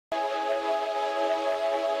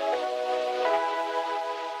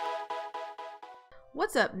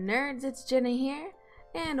What's up, nerds? It's Jenna here,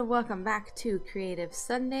 and welcome back to Creative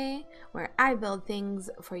Sunday, where I build things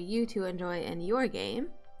for you to enjoy in your game.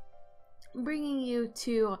 Bringing you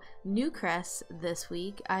to Newcrest this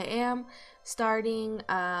week. I am starting,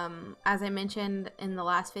 as I mentioned in the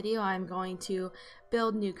last video, I'm going to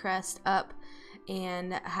build Newcrest up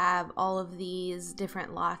and have all of these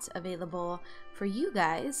different lots available for you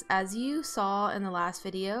guys. As you saw in the last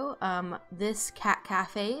video, this cat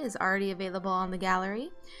cafe is already available on the gallery,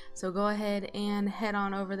 so go ahead and head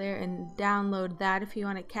on over there and download that if you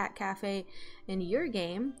want a cat cafe in your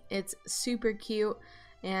game. It's super cute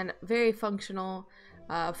and very functional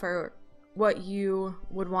for what you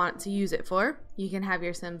would want to use it for. You can have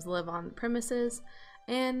your Sims live on the premises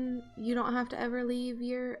and you don't have to ever leave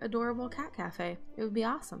your adorable cat cafe. It would be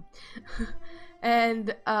awesome.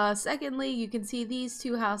 And secondly, you can see these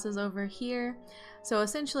two houses over here. So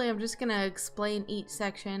essentially, I'm just gonna explain each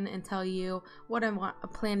section and tell you what I'm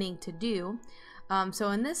planning to do. So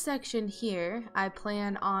in this section here, I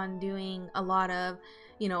plan on doing a lot of,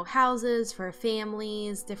 you know, houses for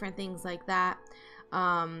families, different things like that.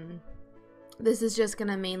 This is just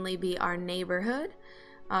gonna mainly be our neighborhood.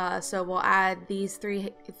 So we'll add these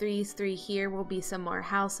three here will be some more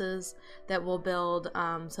houses that we'll build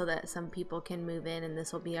so that some people can move in, and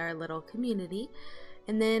this will be our little community.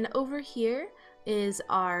 And then over here is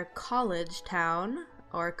our college town,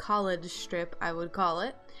 or college strip I would call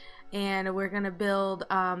it. And we're gonna build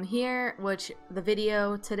here, which the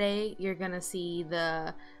video today you're gonna see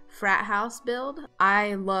the frat house build.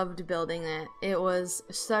 I loved building it. It was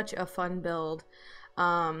such a fun build.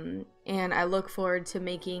 And I look forward to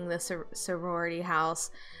making the sorority house.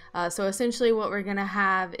 So essentially what we're gonna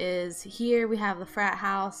have is, here we have the frat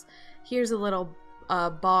house. Here's a little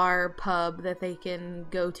bar pub that they can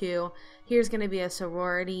go to. Here's gonna be a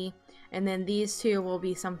sorority, and then these two will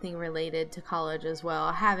be something related to college as well.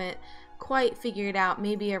 I haven't quite figured out,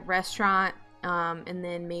 maybe a restaurant, and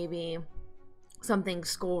then maybe something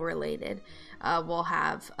school related we'll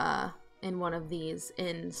have in one of these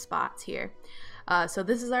in spots here. So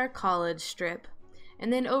this is our college strip,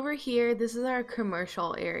 and then over here this is our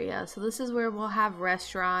commercial area. So this is where we'll have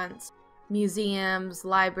restaurants, museums,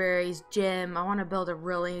 libraries, gym. I want to build a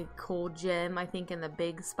really cool gym, I think, in the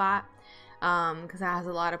big spot because that has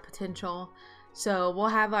a lot of potential. So we'll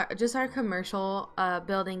have just our commercial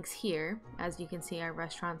buildings here. As you can see, our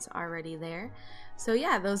restaurants already there. So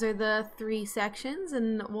yeah, those are the three sections,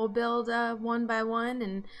 and we'll build one by one,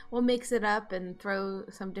 and we'll mix it up and throw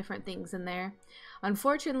some different things in there.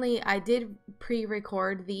 Unfortunately, I did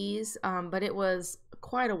pre-record these, but it was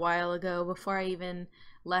quite a while ago, before I even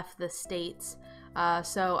left the States.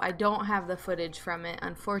 So I don't have the footage from it,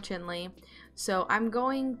 unfortunately. So I'm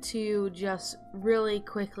going to just really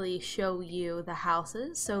quickly show you the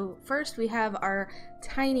houses. So first we have our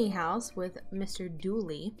tiny house with Mr.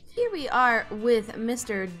 Dooley. Here we are with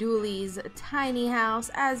Mr. Dooley's tiny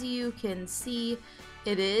house. As you can see,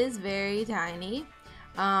 it is very tiny.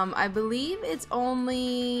 I believe it's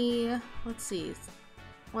only, let's see,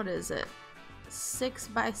 what is it? 6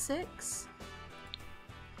 by 6?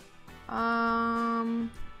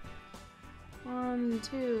 1,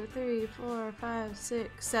 2, 3, 4, 5,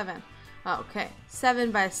 6, 7. Okay,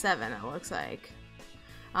 7 by 7 it looks like.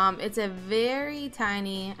 It's a very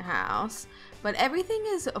tiny house, but everything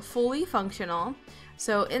is fully functional.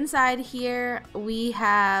 So inside here we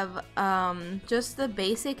have just the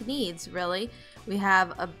basic needs, really. We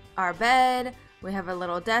have our bed, we have a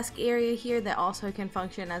little desk area here that also can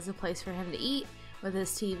function as a place for him to eat with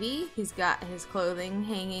his TV. He's got his clothing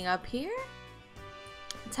hanging up here.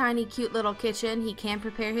 Tiny cute little kitchen. He can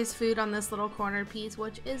prepare his food on this little corner piece,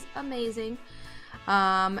 which is amazing.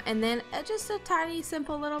 And then just a tiny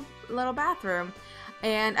simple little bathroom.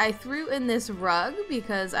 And I threw in this rug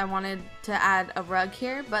because I wanted to add a rug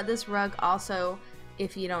here, but this rug also,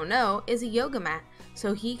 if you don't know, is a yoga mat.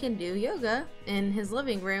 So he can do yoga in his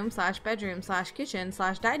living room / bedroom / kitchen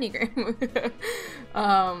 / dining room.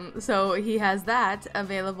 So he has that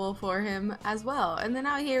available for him as well. And then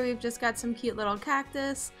out here we've just got some cute little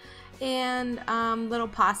cactus and little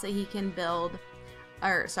pots that he can build.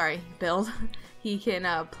 He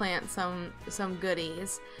can plant some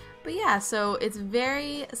goodies. But yeah, so it's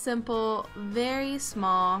very simple, very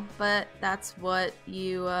small, but that's what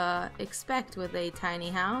you expect with a tiny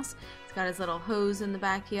house. He's got his little hose in the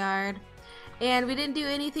backyard. And we didn't do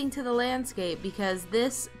anything to the landscape because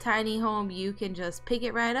this tiny home, you can just pick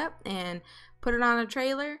it right up and put it on a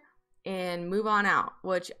trailer and move on out,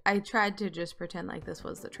 which I tried to just pretend like this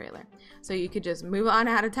was the trailer. So you could just move on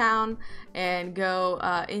out of town and go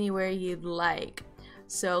anywhere you'd like.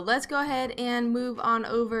 So let's go ahead and move on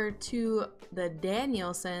over to the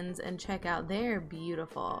Danielsons and check out their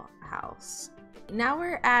beautiful house. Now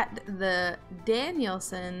we're at the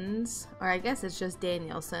Danielsons, or I guess it's just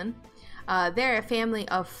Danielson. They're a family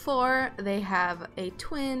of 4. They have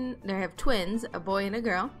twins, a boy and a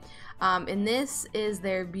girl. And this is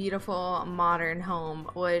their beautiful modern home,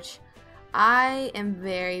 which I am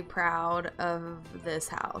very proud of this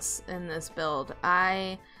house and this build.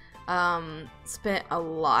 I spent a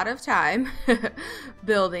lot of time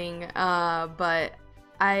building, but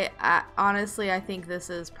I honestly, I think this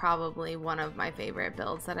is probably one of my favorite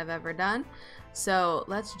builds that I've ever done. So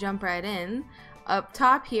let's jump right in. Up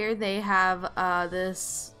top here, they have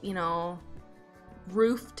this, you know,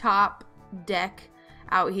 rooftop deck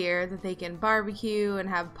out here that they can barbecue and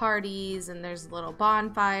have parties, and there's a little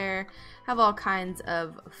bonfire, have all kinds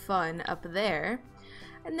of fun up there.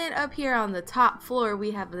 And then up here on the top floor,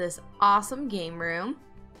 we have this awesome game room,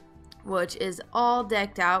 which is all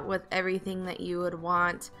decked out with everything that you would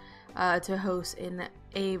want to host in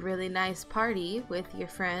a really nice party with your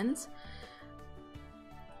friends.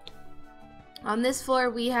 On this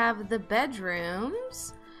floor, we have the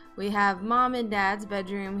bedrooms. We have mom and dad's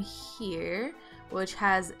bedroom here, which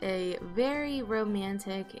has a very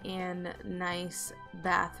romantic and nice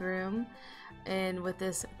bathroom, and with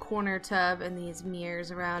this corner tub and these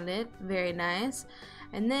mirrors around it. Very nice.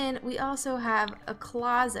 And then we also have a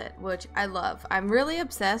closet, which I love. I'm really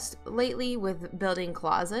obsessed lately with building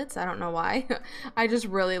closets. I don't know why. I just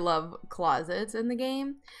really love closets in the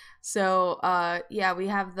game. So yeah, we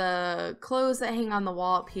have the clothes that hang on the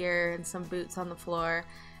wall up here and some boots on the floor.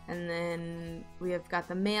 And then we have got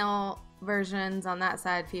the male versions on that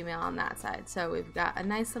side, female on that side. So we've got a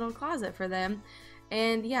nice little closet for them.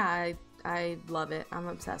 And yeah, I love it. I'm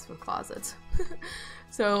obsessed with closets.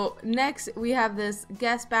 So next we have this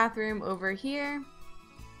guest bathroom over here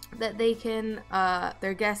that they can,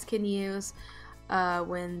 their guests can use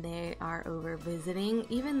when they are over visiting.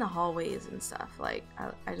 Even the hallways and stuff, like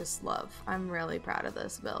I just love. I'm really proud of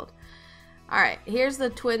this build. Alright, here's the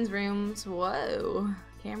twins rooms. Whoa,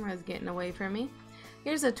 camera's getting away from me.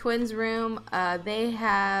 Here's a twins room. They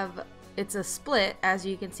have, it's a split, as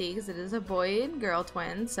you can see, because it is a boy and girl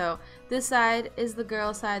twin. So this side is the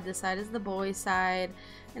girl side, this side is the boy side,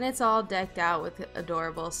 and it's all decked out with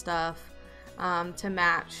adorable stuff to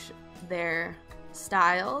match their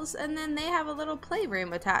styles. And then they have a little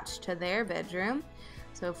playroom attached to their bedroom.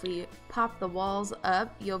 So if we pop the walls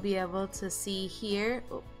up, you'll be able to see here.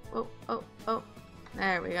 Oh,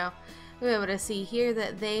 there we go. You'll be able to see here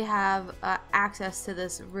that they have access to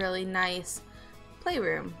this really nice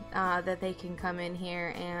playroom that they can come in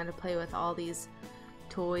here and play with all these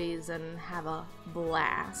toys and have a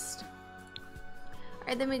blast.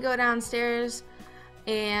 Alright, then we go downstairs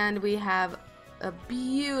and we have a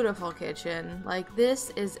beautiful kitchen. Like,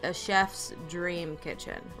 this is a chef's dream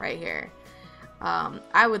kitchen right here.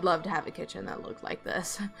 I would love to have a kitchen that looked like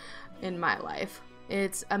this in my life.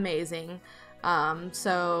 It's amazing.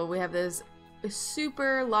 So we have this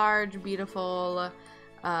super large, beautiful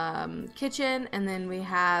kitchen, and then we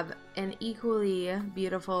have an equally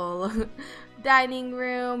beautiful dining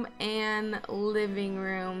room and living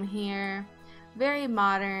room here. Very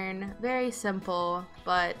modern, very simple,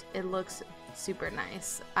 but it looks super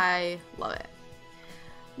nice. I love it.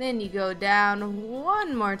 Then you go down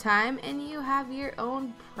one more time and you have your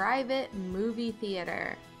own private movie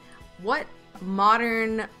theater. What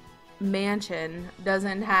modern mansion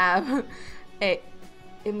doesn't have a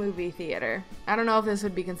movie theater? I don't know if this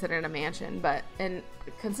would be considered a mansion, but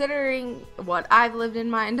considering what I've lived in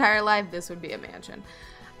my entire life, this would be a mansion.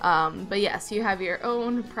 But yes, you have your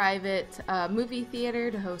own private movie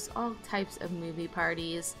theater to host all types of movie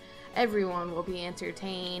parties. Everyone will be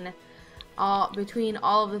entertained. Between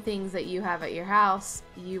all of the things that you have at your house,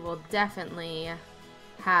 you will definitely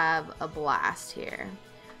have a blast here.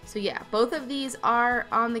 So yeah, both of these are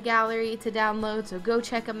on the gallery to download, so go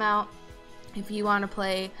check them out if you want to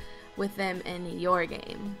play with them in your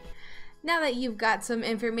game. Now that you've got some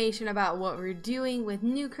information about what we're doing with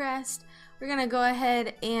Newcrest, we're going to go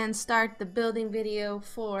ahead and start the building video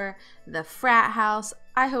for the frat house.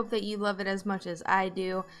 I hope that you love it as much as I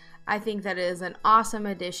do. I think that it is an awesome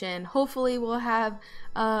addition. Hopefully we'll have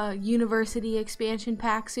a university expansion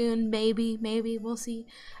pack soon. Maybe, we'll see.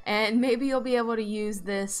 And maybe you'll be able to use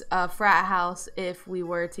this frat house if we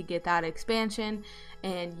were to get that expansion.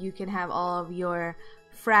 And you can have all of your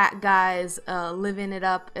frat guys living it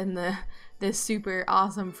up in this super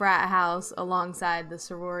awesome frat house alongside the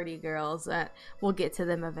sorority girls. We'll get to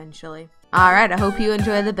them eventually. Alright, I hope you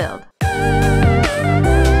enjoy the build.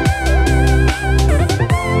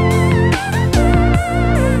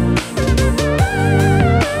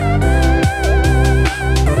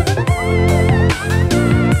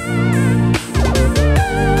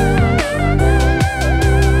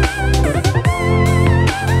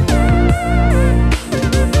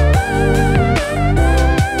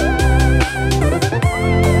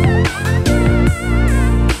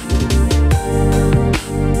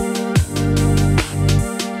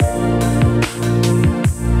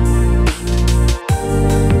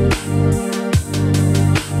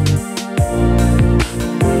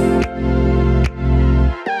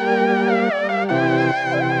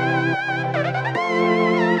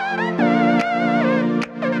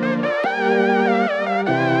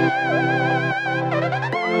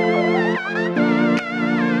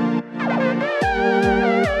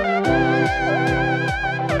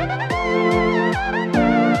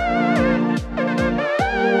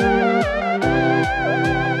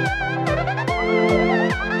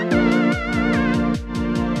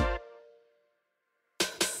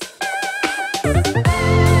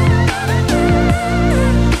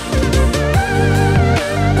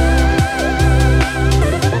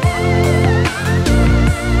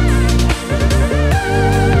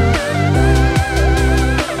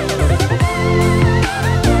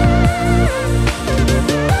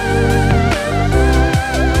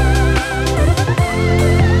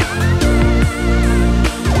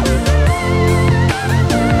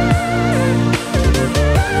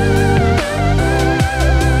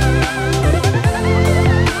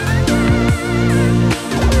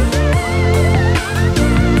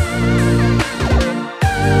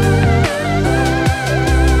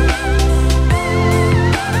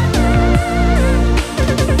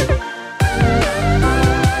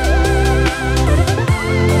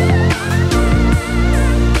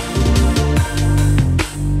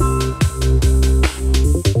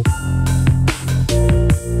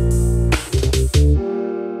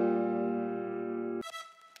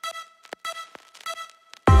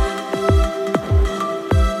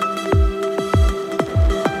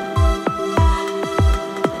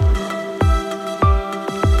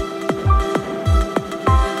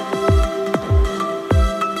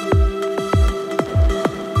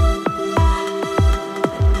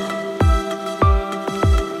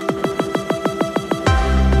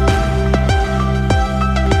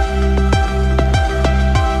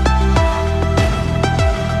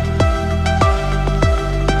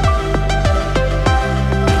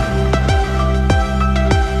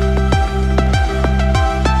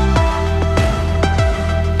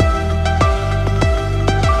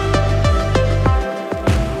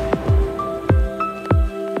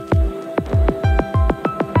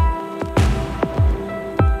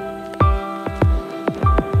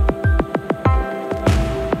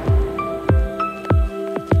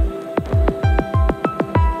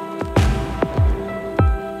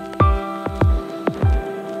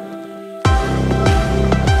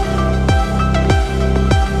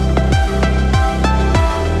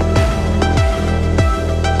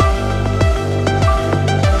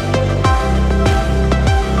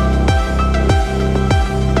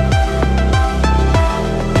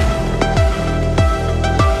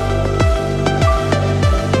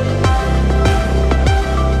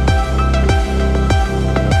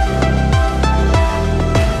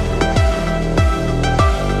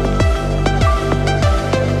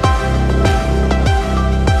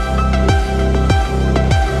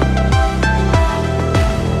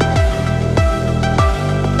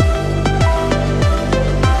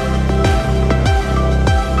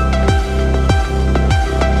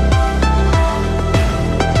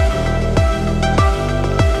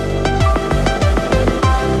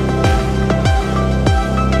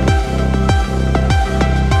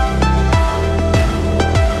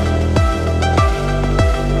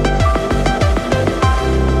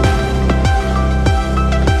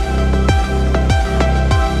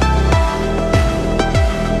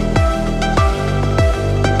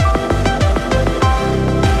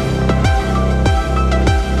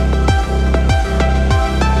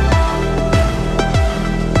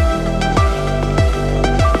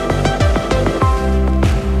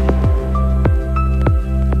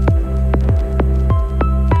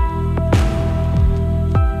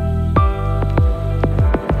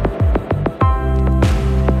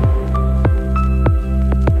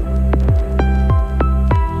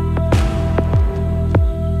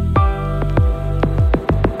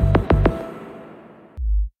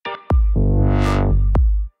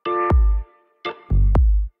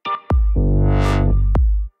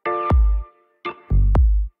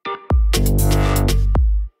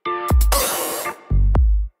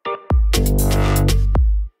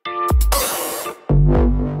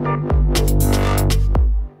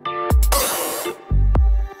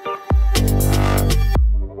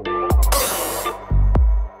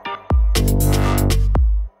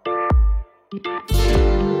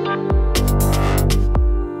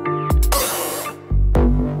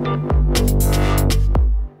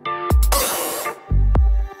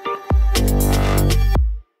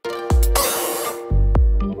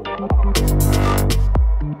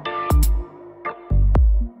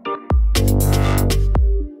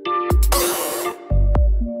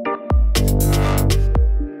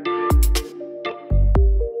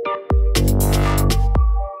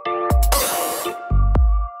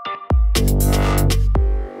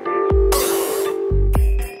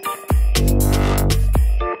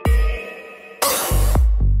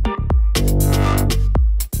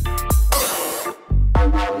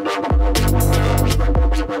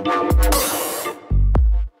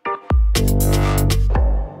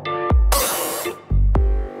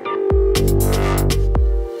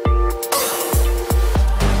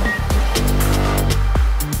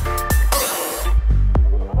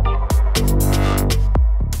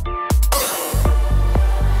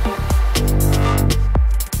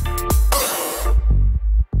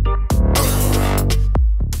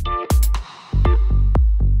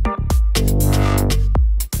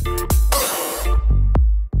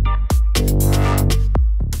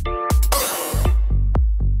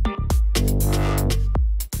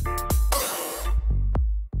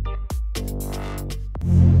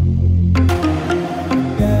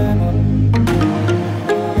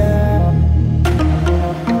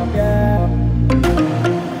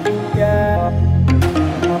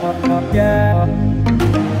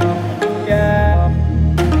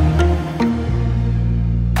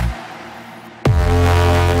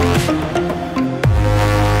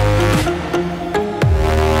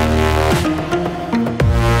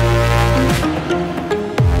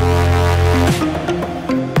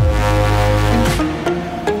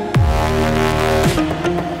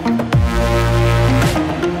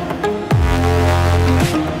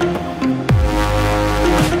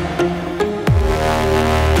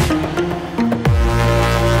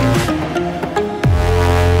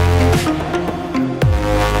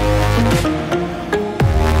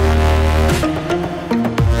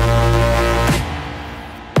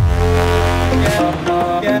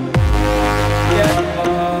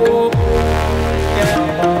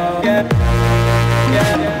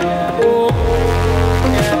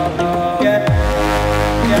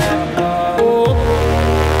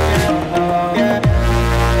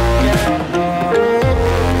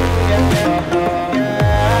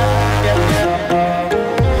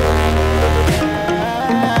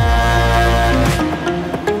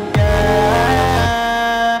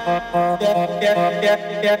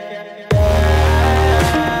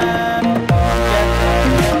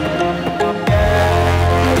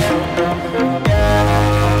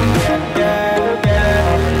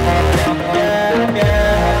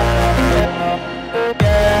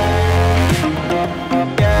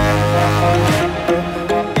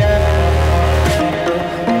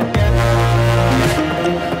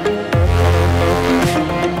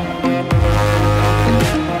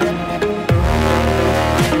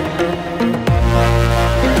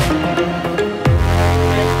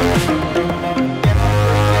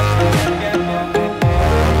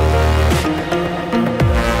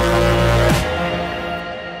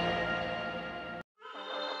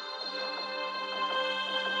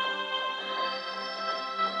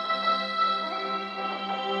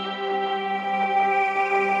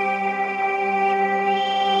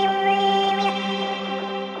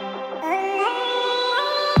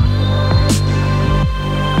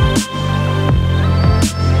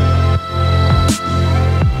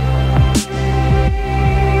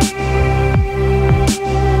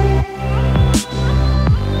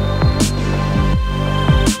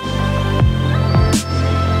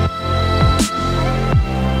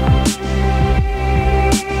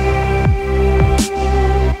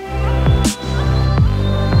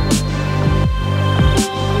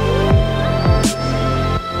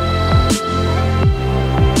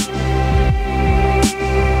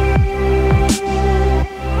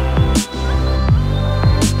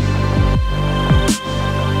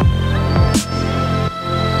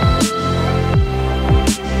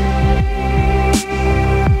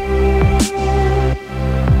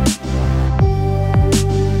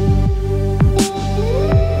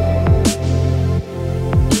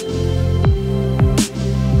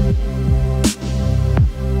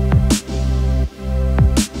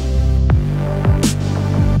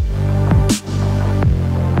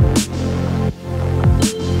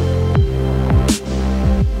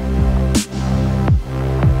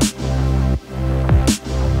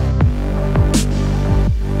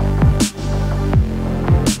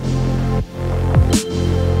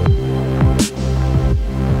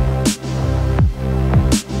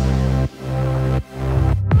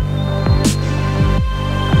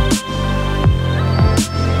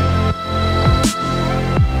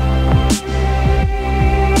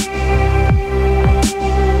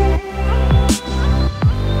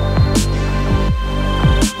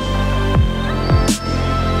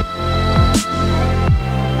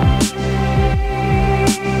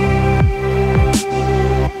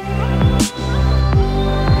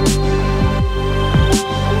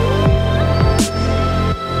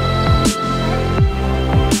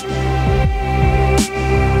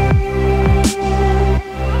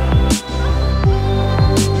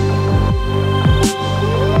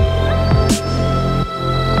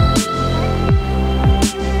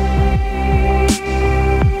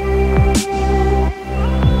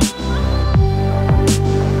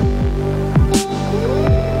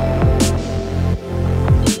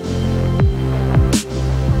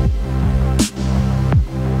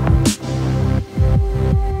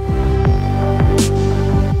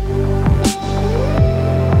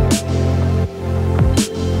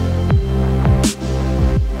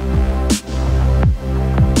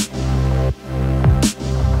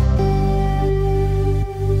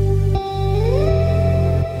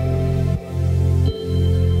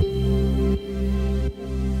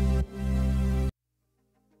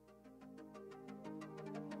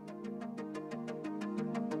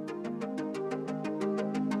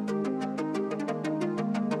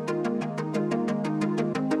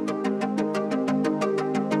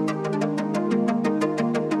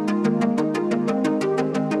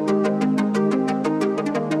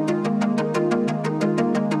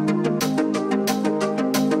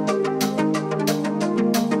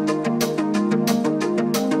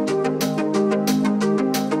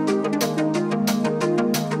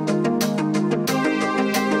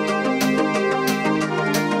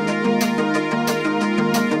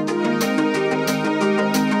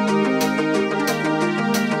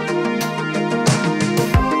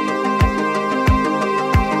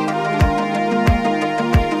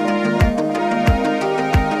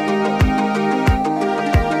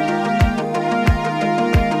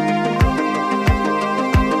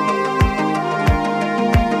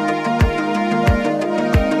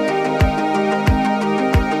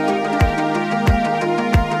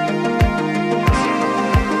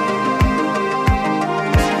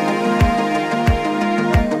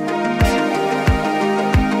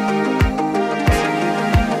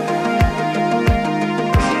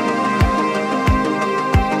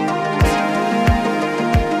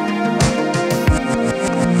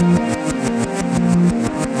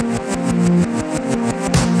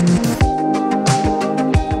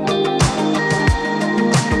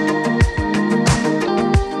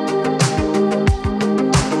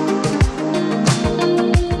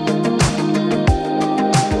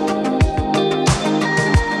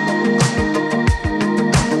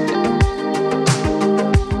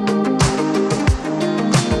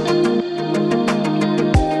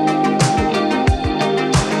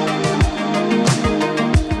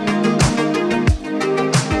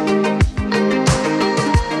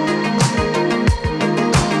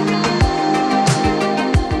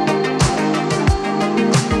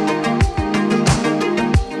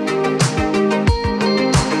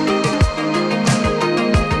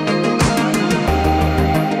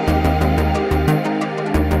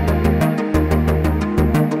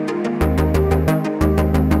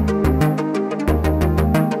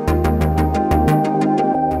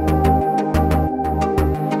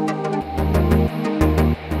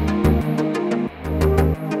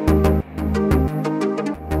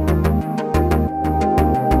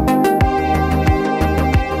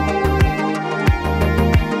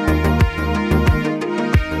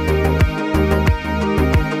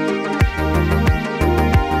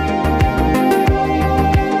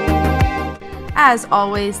 As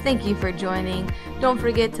always, thank you for joining. Don't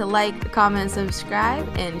forget to like, comment, subscribe,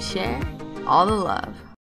 and share. All the love.